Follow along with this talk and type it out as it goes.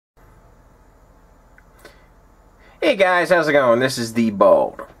Hey guys, how's it going? This is the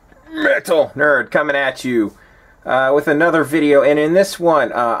Bald Metal Nerd coming at you with another video, and in this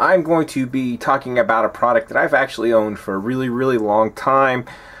one I'm going to be talking about a product that I've actually owned for a really long time.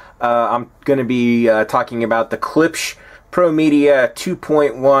 I'm going to be talking about the Klipsch Pro Media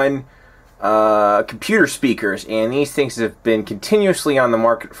 2.1 computer speakers, and these things have been continuously on the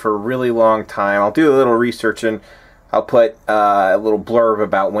market for a really long time. I'll do a little research and I'll put a little blurb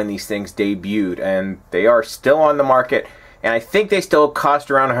about when these things debuted, and they are still on the market, and I think they still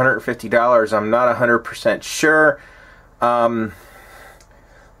cost around $150. I'm not 100% sure.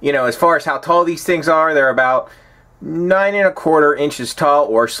 You know, as far as how tall these things are, they're about 9¼ inches tall,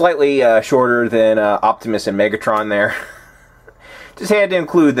 or slightly shorter than Optimus and Megatron there. Just had to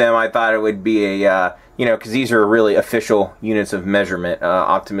include them. I thought it would be a, you know, because these are really official units of measurement,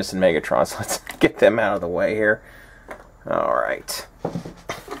 Optimus and Megatron, so let's get them out of the way here. Alright.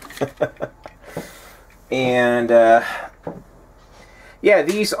 And yeah,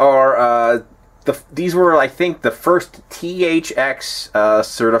 these are these were, I think, the first THX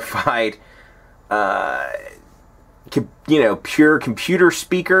certified you know, pure computer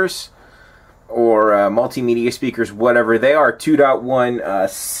speakers or multimedia speakers, whatever. They are 2.1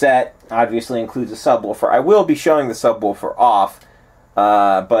 set. Obviously includes a subwoofer. I will be showing the subwoofer off.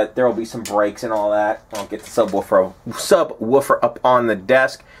 But there will be some breaks and all that. I'll get the subwoofer up on the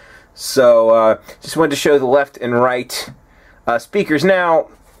desk. So just wanted to show the left and right speakers. Now,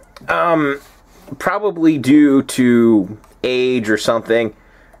 probably due to age or something,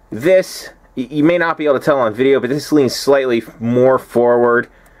 this, you may not be able to tell on video, but this leans slightly more forward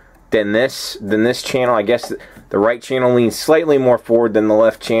than this channel. I guess the right channel leans slightly more forward than the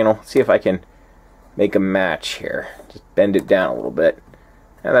left channel. Let's see if I can make a match here. Just bend it down a little bit.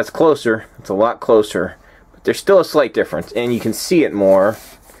 Now that's closer. It's a lot closer. But there's still a slight difference. And you can see it more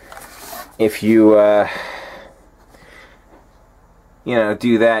if you, you know,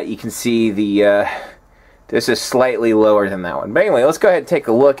 do that. You can see the, this is slightly lower than that one. But anyway, let's go ahead and take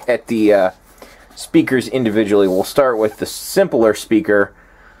a look at the speakers individually. We'll start with the simpler speaker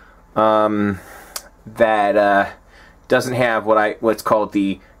that doesn't have what's called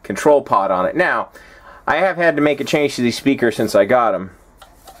the control pod on it. Now, I have had to make a change to these speakers since I got them.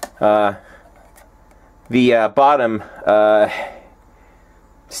 The bottom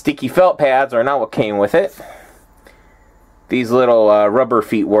sticky felt pads are not what came with it. These little rubber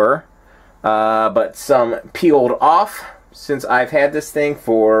feet were, but some peeled off since I've had this thing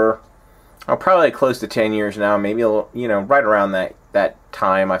for probably close to 10 years now. Maybe a little, you know, right around that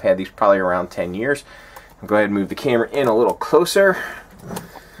time. I've had these probably around 10 years. I'll go ahead and move the camera in a little closer,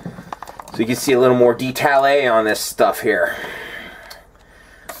 so you can see a little more detail on this stuff here.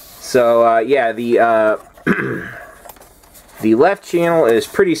 So yeah, the the left channel is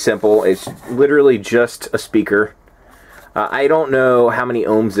pretty simple. It's literally just a speaker. I don't know how many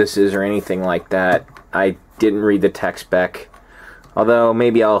ohms this is or anything like that. I didn't read the tech spec. Although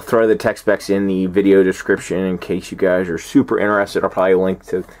maybe I'll throw the tech specs in the video description in case you guys are super interested. I'll probably link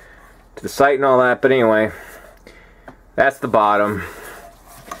to the site and all that. But anyway, that's the bottom.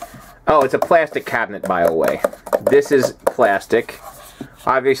 Oh, it's a plastic cabinet, by the way. This is plastic.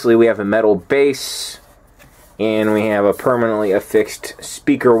 Obviously, we have a metal base, and we have a permanently affixed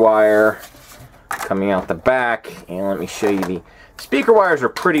speaker wire coming out the back. And let me show you the speaker wires are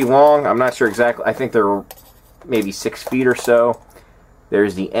pretty long. I'm not sure exactly. I think they're maybe 6 feet or so.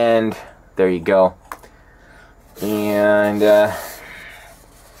 There's the end. There you go. And the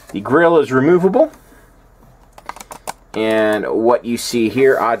grill is removable. And what you see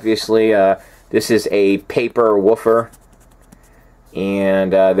here, obviously, this is a paper woofer.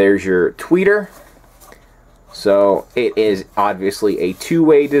 And there's your tweeter. So it is obviously a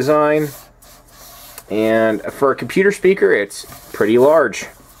two-way design. And for a computer speaker, it's pretty large.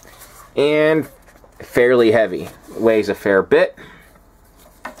 And fairly heavy. Weighs a fair bit.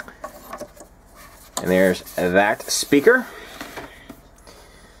 And there's that speaker.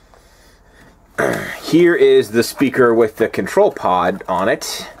 Here is the speaker with the control pod on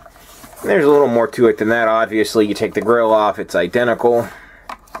it. There's a little more to it than that. Obviously, you take the grill off, it's identical.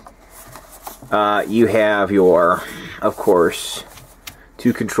 You have your, of course,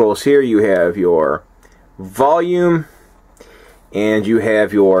 2 controls here. You have your volume, and you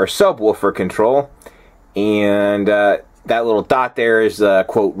have your subwoofer control. And that little dot there is the,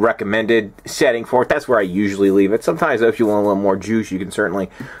 quote, recommended setting for it. That's where I usually leave it. Sometimes if you want a little more juice, you can certainly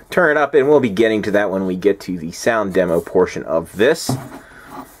turn it up, and we'll be getting to that when we get to the sound demo portion of this.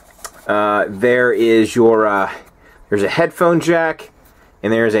 There is your, there's a headphone jack,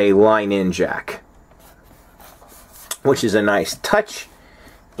 and there's a line-in jack, which is a nice touch.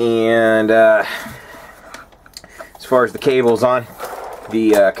 And far as the cables on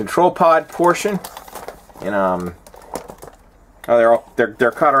the control pod portion, and oh,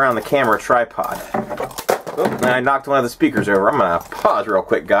 they're caught around the camera tripod. Oh, and I knocked one of the speakers over. I'm gonna pause real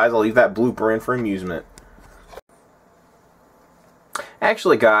quick, guys. I'll leave that blooper in for amusement.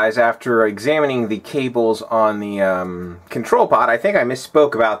 Actually, guys, after examining the cables on the control pod, I think I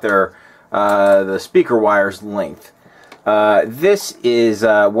misspoke about their the speaker wire's length. This is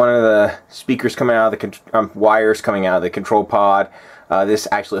one of the speakers coming out of the wires coming out of the control pod. This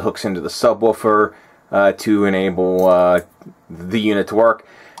actually hooks into the subwoofer to enable the unit to work.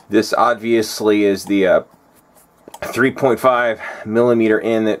 This obviously is the 3.5 millimeter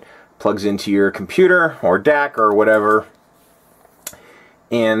in that plugs into your computer or DAC or whatever.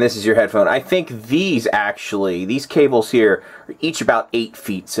 And this is your headphone. I think these cables here are each about 8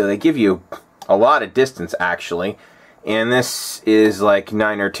 feet, so they give you a lot of distance actually. And this is like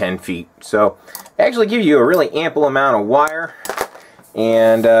 9 or 10 feet, so they actually give you a really ample amount of wire.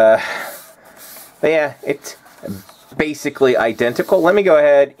 And yeah, it's basically identical. Let me go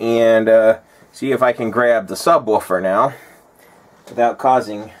ahead and see if I can grab the subwoofer now without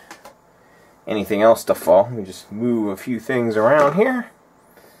causing anything else to fall. Let me just move a few things around here.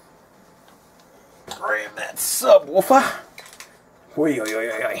 Grab that subwoofer. Oy, oy,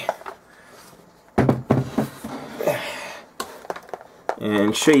 oy, oy, oy.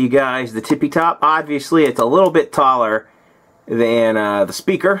 And show you guys the tippy top. Obviously, it's a little bit taller than the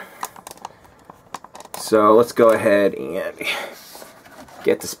speaker. So let's go ahead and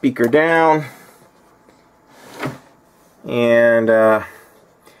get the speaker down. And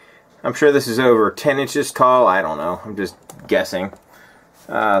I'm sure this is over 10 inches tall. I don't know. I'm just guessing.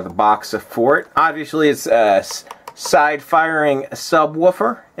 The box for it. Obviously, it's a side-firing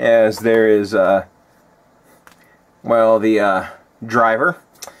subwoofer, as there is, well, the driver.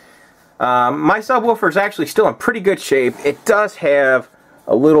 My subwoofer is actually still in pretty good shape. It does have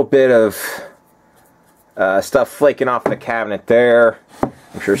a little bit of stuff flaking off the cabinet there.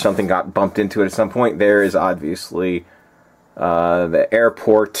 I'm sure something got bumped into it at some point. There is obviously the air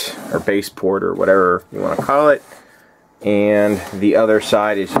port or base port or whatever you want to call it. And the other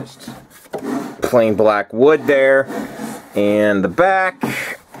side is just plain black wood there. And the back,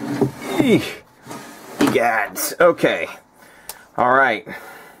 egads. Okay. Alright.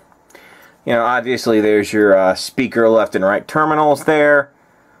 You know, obviously there's your speaker left and right terminals there.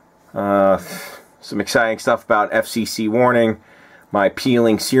 Some exciting stuff about FCC warning. My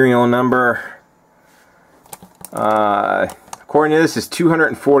peeling serial number. According to this, is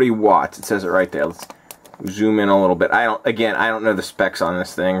 240 watts. It says it right there. Let's zoom in a little bit. I don't know the specs on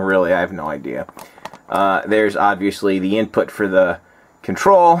this thing. Really, I have no idea. There's obviously the input for the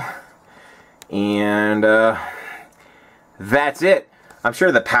control. And that's it. I'm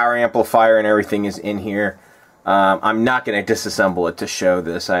sure the power amplifier and everything is in here. I'm not going to disassemble it to show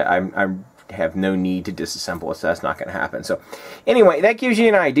this. I have no need to disassemble it, so that's not going to happen. So anyway, that gives you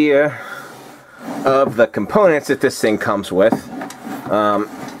an idea of the components that this thing comes with.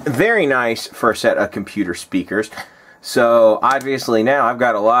 Very nice for a set of computer speakers. So obviously now I've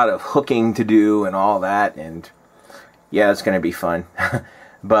got a lot of hooking to do and all that, and yeah, it's going to be fun.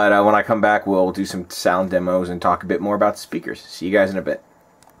 But when I come back, we'll do some sound demos and talk a bit more about the speakers. See you guys in a bit.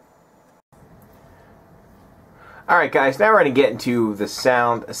 Alright guys, now we're going to get into the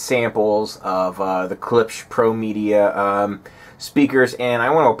sound samples of the Klipsch Pro Media speakers, and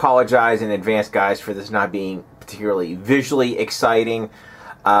I want to apologize in advance, guys, for this not being particularly visually exciting.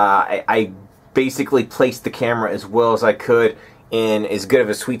 I basically placed the camera as well as I could in as good of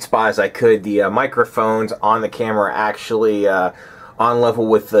a sweet spot as I could. The microphones on the camera are actually on level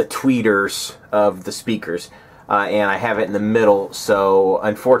with the tweeters of the speakers, and I have it in the middle, so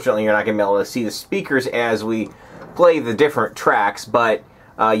unfortunately you're not going to be able to see the speakers as we play the different tracks, but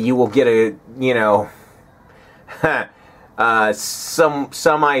you will get a, you know,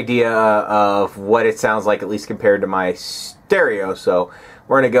 some idea of what it sounds like, at least compared to my stereo. So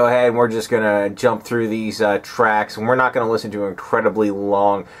we're going to go ahead and we're just going to jump through these tracks, and we're not going to listen to an incredibly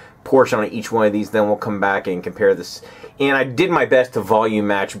long portion on each one of these. Then we'll come back and compare this. And I did my best to volume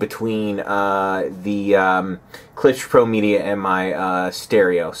match between the Klipsch Pro Media and my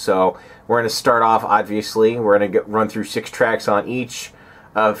stereo. So we're going to start off, obviously, we're going to run through 6 tracks on each,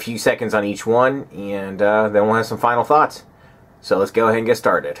 a few seconds on each one, and then we'll have some final thoughts. So let's go ahead and get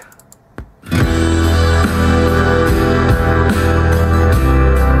started.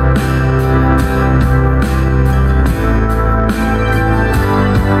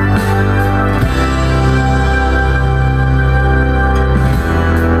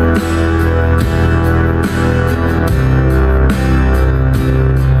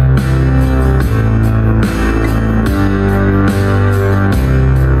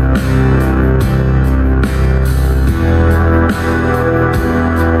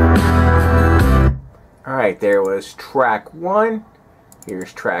 track 1.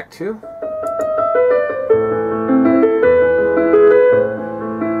 Here's track 2.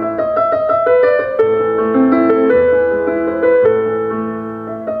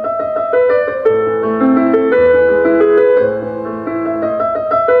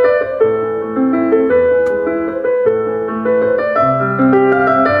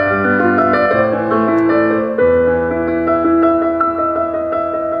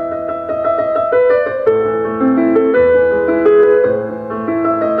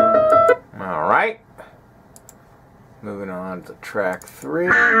 Moving on to track 3.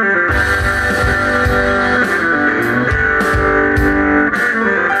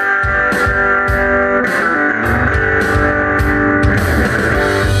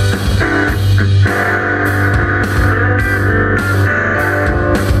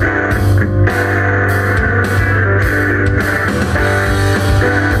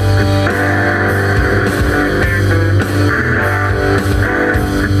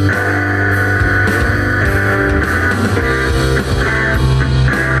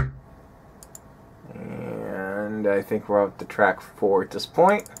 I think we're up to track 4 at this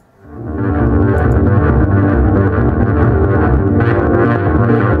point.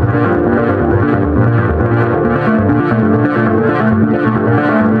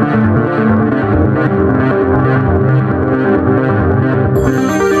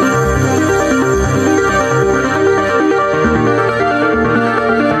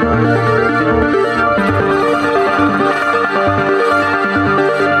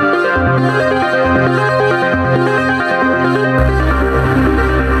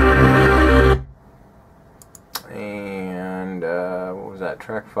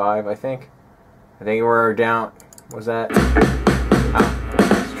 Track 5, I think we're down. Was that? Oh,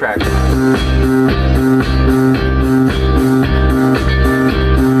 it's track.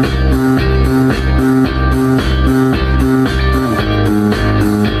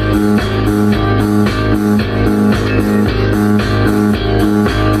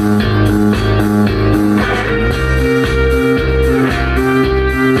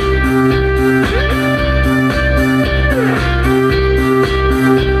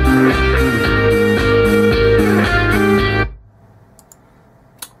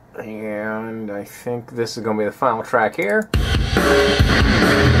 And I think this is going to be the final track here.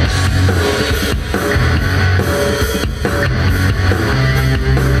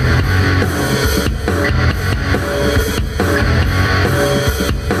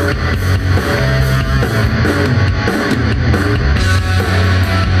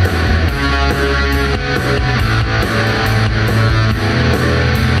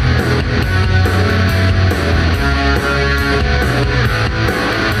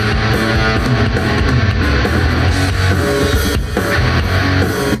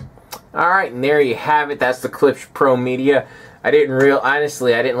 Alright, and there you have it. That's the Klipsch Pro Media.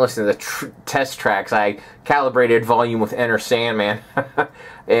 Honestly, I didn't listen to the test tracks. I calibrated volume with Enter Sandman,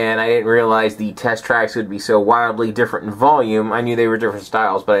 and I didn't realize the test tracks would be so wildly different in volume. I knew they were different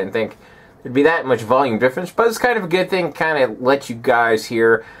styles, but I didn't think there'd be that much volume difference. But it's kind of a good thing, kind of let you guys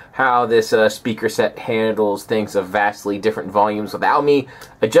hear how this speaker set handles things of vastly different volumes without me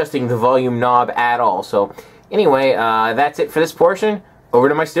adjusting the volume knob at all. So anyway, that's it for this portion. Over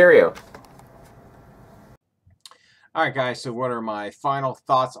to my stereo. Alright guys, so what are my final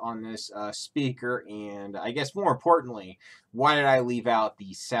thoughts on this speaker, and I guess more importantly, why did I leave out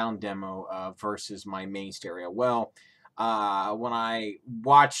the sound demo versus my main stereo? Well, when I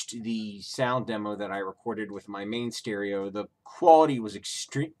watched the sound demo that I recorded with my main stereo, the quality was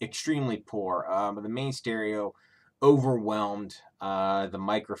extremely poor. The main stereo overwhelmed the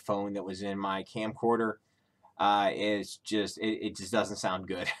microphone that was in my camcorder. It just doesn't sound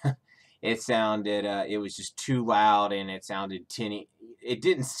good. It sounded, it was just too loud, and it sounded tinny. It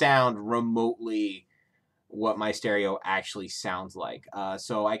didn't sound remotely what my stereo actually sounds like.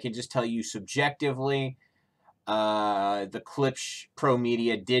 So I can just tell you subjectively, the Klipsch Pro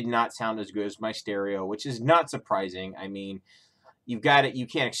Media did not sound as good as my stereo, which is not surprising. I mean, you've got it. You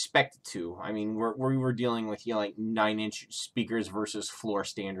can't expect it to. I mean, we were dealing with, you know, like 9-inch speakers versus floor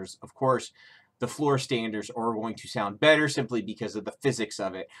standards. Of course, the floor standards are going to sound better simply because of the physics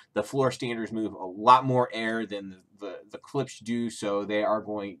of it. The floor standards move a lot more air than the Klipsch do, so they are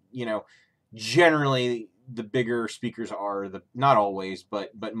going, you know, generally the bigger speakers are, not always,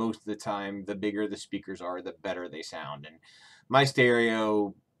 but most of the time, the bigger the speakers are, the better they sound. And my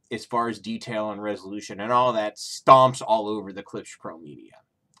stereo, as far as detail and resolution and all that, stomps all over the Klipsch Pro Media.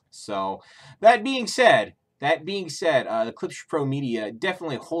 So that being said, the Klipsch Pro Media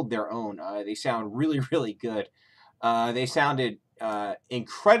definitely hold their own. They sound really, really good. They sounded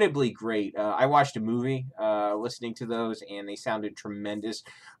incredibly great. I watched a movie listening to those, and they sounded tremendous.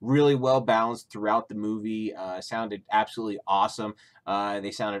 Really well balanced throughout the movie. Sounded absolutely awesome.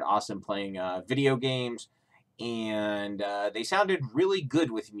 They sounded awesome playing video games, and they sounded really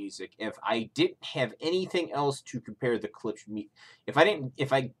good with music. If I didn't have anything else to compare the Klipsch, if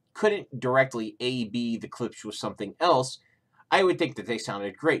I couldn't directly A/B the Klipsch with something else, I would think that they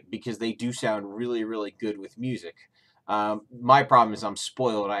sounded great because they do sound really, really good with music. My problem is I'm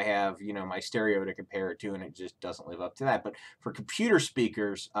spoiled. I have, my stereo to compare it to, and it just doesn't live up to that. But for computer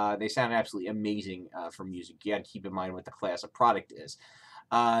speakers, they sound absolutely amazing for music. You got to keep in mind what the class of product is.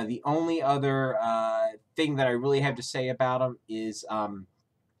 The only other thing that I really have to say about them is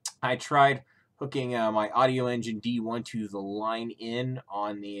I tried hooking my Audio Engine D1 to the line in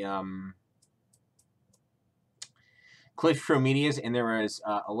on the Klipsch Pro Medias, and there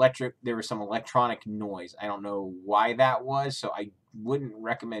was some electronic noise. I don't know why that was, so I wouldn't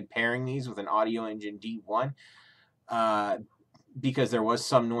recommend pairing these with an Audio Engine D1 because there was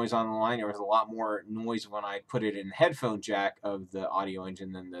some noise on the line. There was a lot more noise when I put it in the headphone jack of the Audio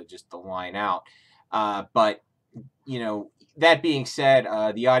Engine than just the line out. But that being said,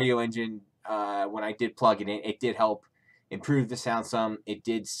 the Audio Engine, when I did plug it in, it did help improve the sound some. It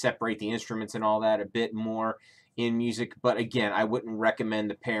did separate the instruments and all that a bit more in music. But again, I wouldn't recommend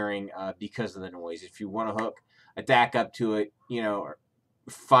the pairing because of the noise. If you want to hook a DAC up to it,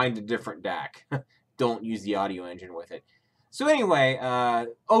 find a different DAC. Don't use the Audio Engine with it. So anyway,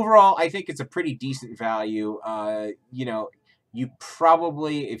 overall, I think it's a pretty decent value. You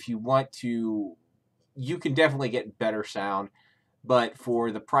probably, if you want to, you can definitely get better sound. But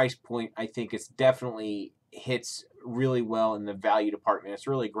for the price point, I think it's definitely hits really well in the value department. It's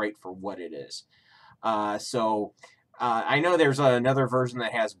really great for what it is. I know there's another version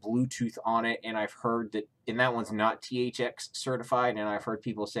that has Bluetooth on it, and I've heard that one's not THX certified, and I've heard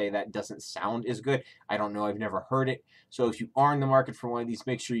people say that doesn't sound as good. I don't know. I've never heard it. So if you are in the market for one of these,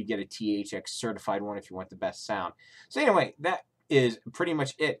 make sure you get a THX certified one if you want the best sound. So anyway, that is pretty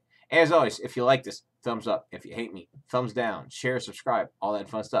much it. As always, if you like this, thumbs up. If you hate me, thumbs down. Share, subscribe, all that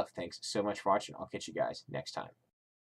fun stuff. Thanks so much for watching. I'll catch you guys next time.